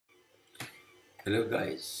Hello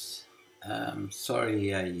guys,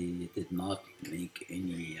 sorry I did not make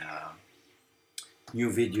any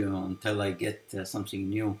new video until I get something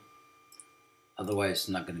new. Otherwise it's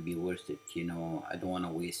not going to be worth it, I don't want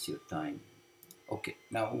to waste your time. Okay,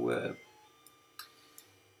 now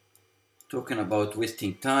talking about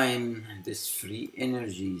wasting time, this free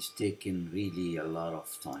energy is taking really a lot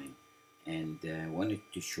of time, and I wanted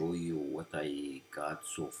to show you what I got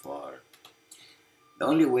so far. The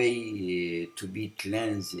only way to beat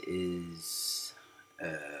Lenz is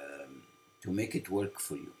to make it work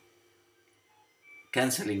for you.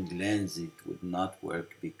 Canceling the Lenz, it would not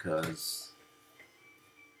work because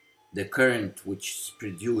the current which is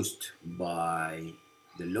produced by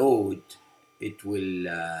the load, it will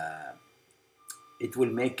uh, it will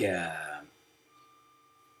make an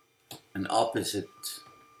opposite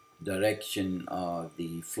direction of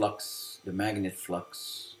the flux, the magnet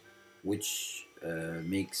flux, which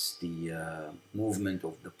makes the movement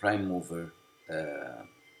of the prime mover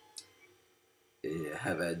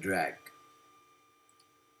have a drag,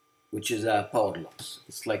 which is a power loss.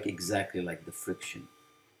 It's like exactly like the friction.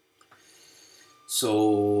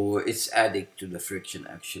 So it's adding to the friction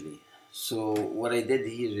actually. So what I did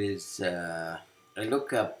here is I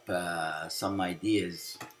look up some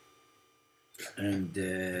ideas, and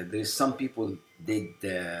there's some people did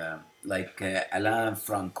like Alain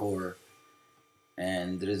Francoeur,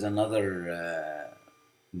 and there is another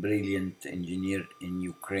brilliant engineer in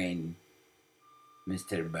Ukraine,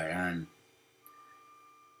 Mr. Baran.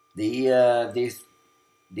 They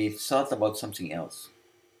thought about something else,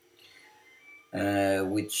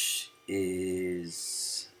 which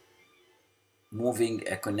is moving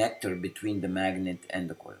a connector between the magnet and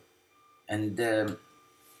the coil. And the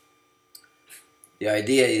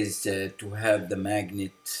idea is to have the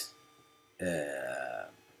magnet uh,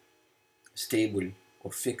 stable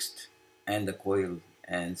or fixed, and the coil,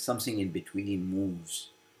 and something in between moves,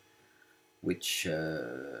 which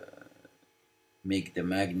make the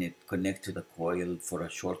magnet connect to the coil for a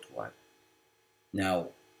short while. Now,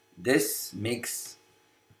 this makes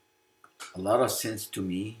a lot of sense to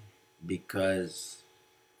me because,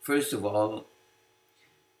 first of all,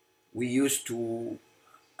 we used to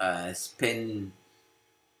spin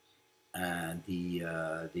the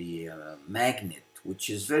magnet, which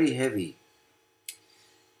is very heavy,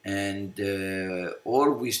 and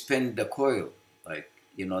or we spin the coil, like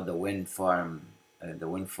the wind farm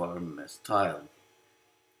style.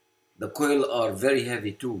 The coil are very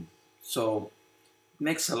heavy too, so it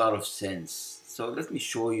makes a lot of sense. So let me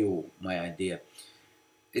show you my idea.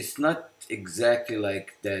 It's not exactly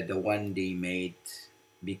like the one they made,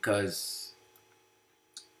 because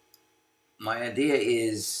my idea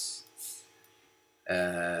is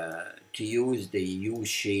to use the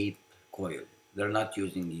U-shape coil. They're not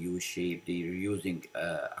using the U-shape, they're using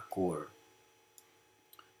a core,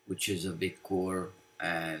 which is a big core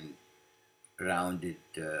and rounded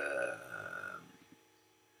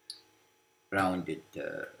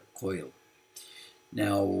coil.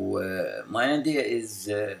 Now, my idea is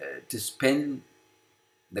to spin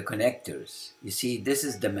the connectors. You see, this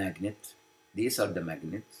is the magnet. These are the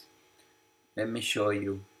magnets. Let me show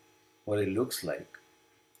you what it looks like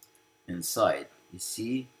inside. You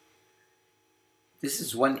see, this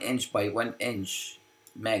is 1" by 1"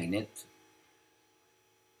 magnet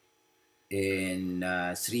in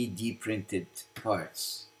 3D printed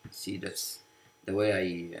parts. See, that's the way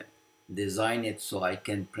I design it, so I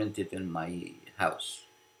can print it in my house,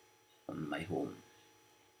 on my home,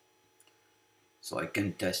 so I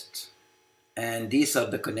can test. And these are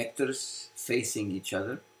the connectors facing each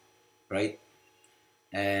other, right?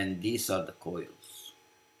 And these are the coils.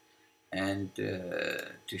 And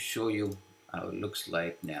to show you how it looks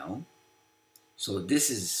like now, so this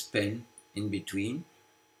is spin in between,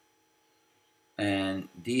 and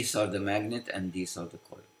these are the magnet and these are the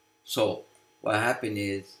coil. So what happened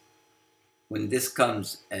is, when this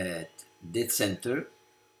comes at dead center,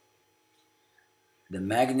 the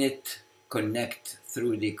magnet connect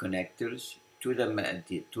through the connectors to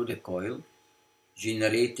the coil,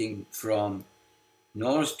 generating from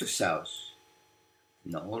north to south,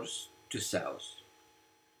 north to south,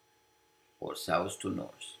 or south to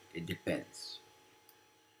north. It depends.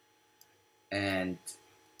 And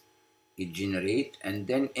it generate, and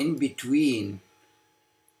then in between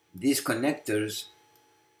these connectors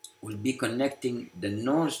will be connecting the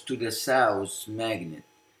north to the south magnet,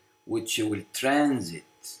 which will transit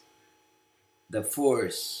the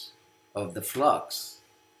force of the flux,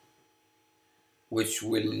 which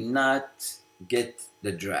will not get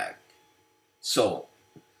the drag. So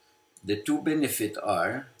the two benefits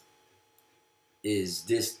are is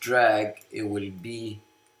this drag, it will be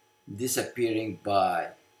disappearing by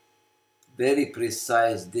very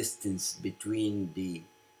precise distance between the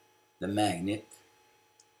magnet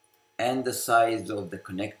and the size of the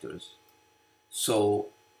connectors. So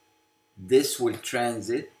this will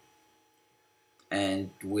transit and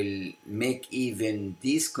will make even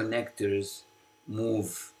these connectors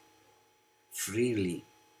move freely.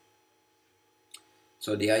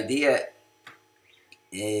 So the idea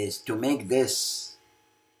is to make this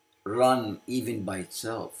run even by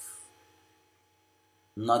itself,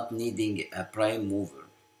 not needing a prime mover.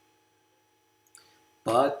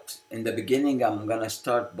 But in the beginning, I'm gonna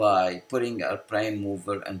start by putting a prime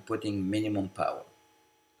mover and putting minimum power.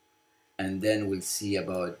 And then we'll see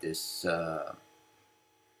about this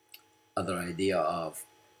other idea of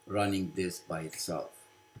running this by itself,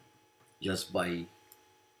 just by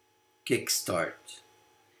kickstart.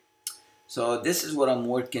 So this is what I'm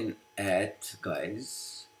working at,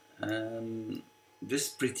 guys. This is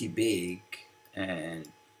pretty big and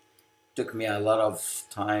took me a lot of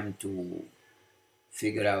time to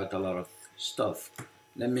figure out a lot of stuff.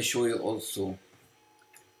 Let me show you also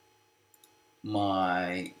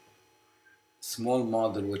my small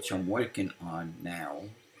model which I'm working on now.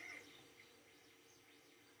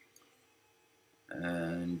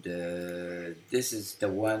 And this is the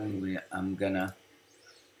one I'm gonna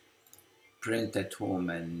print at home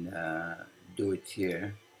and do it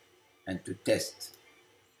here and to test.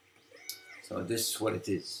 So this is what it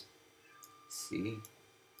is. See,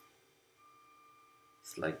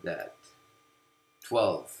 it's like that.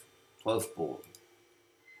 12 pole.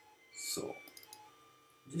 So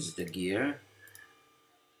this is the gear,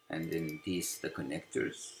 and then these the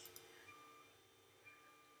connectors.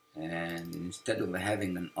 And instead of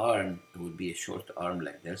having an arm, it would be a short arm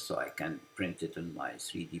like this, so I can print it on my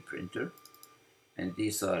 3D printer. And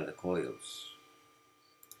these are the coils,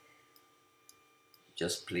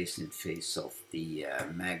 just placed in face of the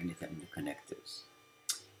magnet and the connectors.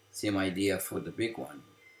 Same idea for the big one.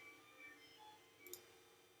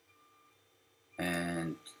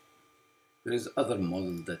 And there's other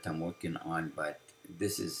model that I'm working on, but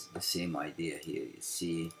this is the same idea here. You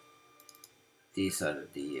see, these are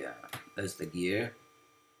the that's the gear,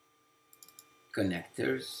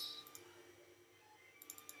 connectors,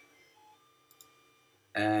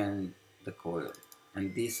 and the coil,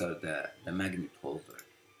 and these are the magnet holder,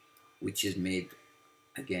 which is made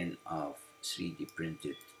again of 3D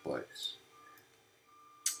printed parts.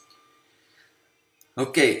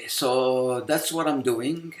 Okay, so that's what I'm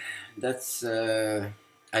doing. That's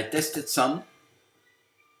I tested some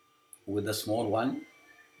with a small one,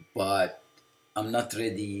 but I'm not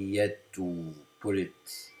ready yet to put it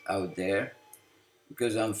out there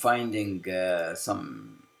because I'm finding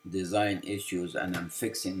some design issues, and I'm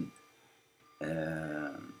fixing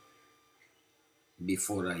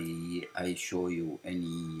before I show you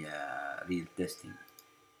any real testing.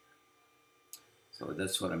 So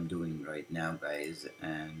that's what I'm doing right now, guys,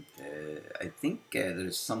 and I think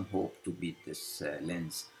there's some hope to beat this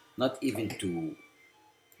Lenz. Not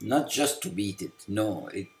just to beat it. No,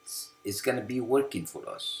 it's gonna be working for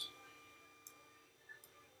us.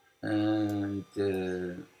 And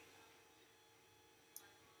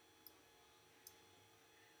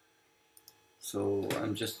so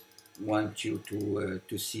I'm just want you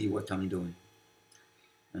to see what I'm doing,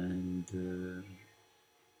 and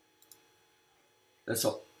that's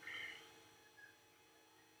all.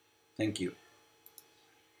 Thank you.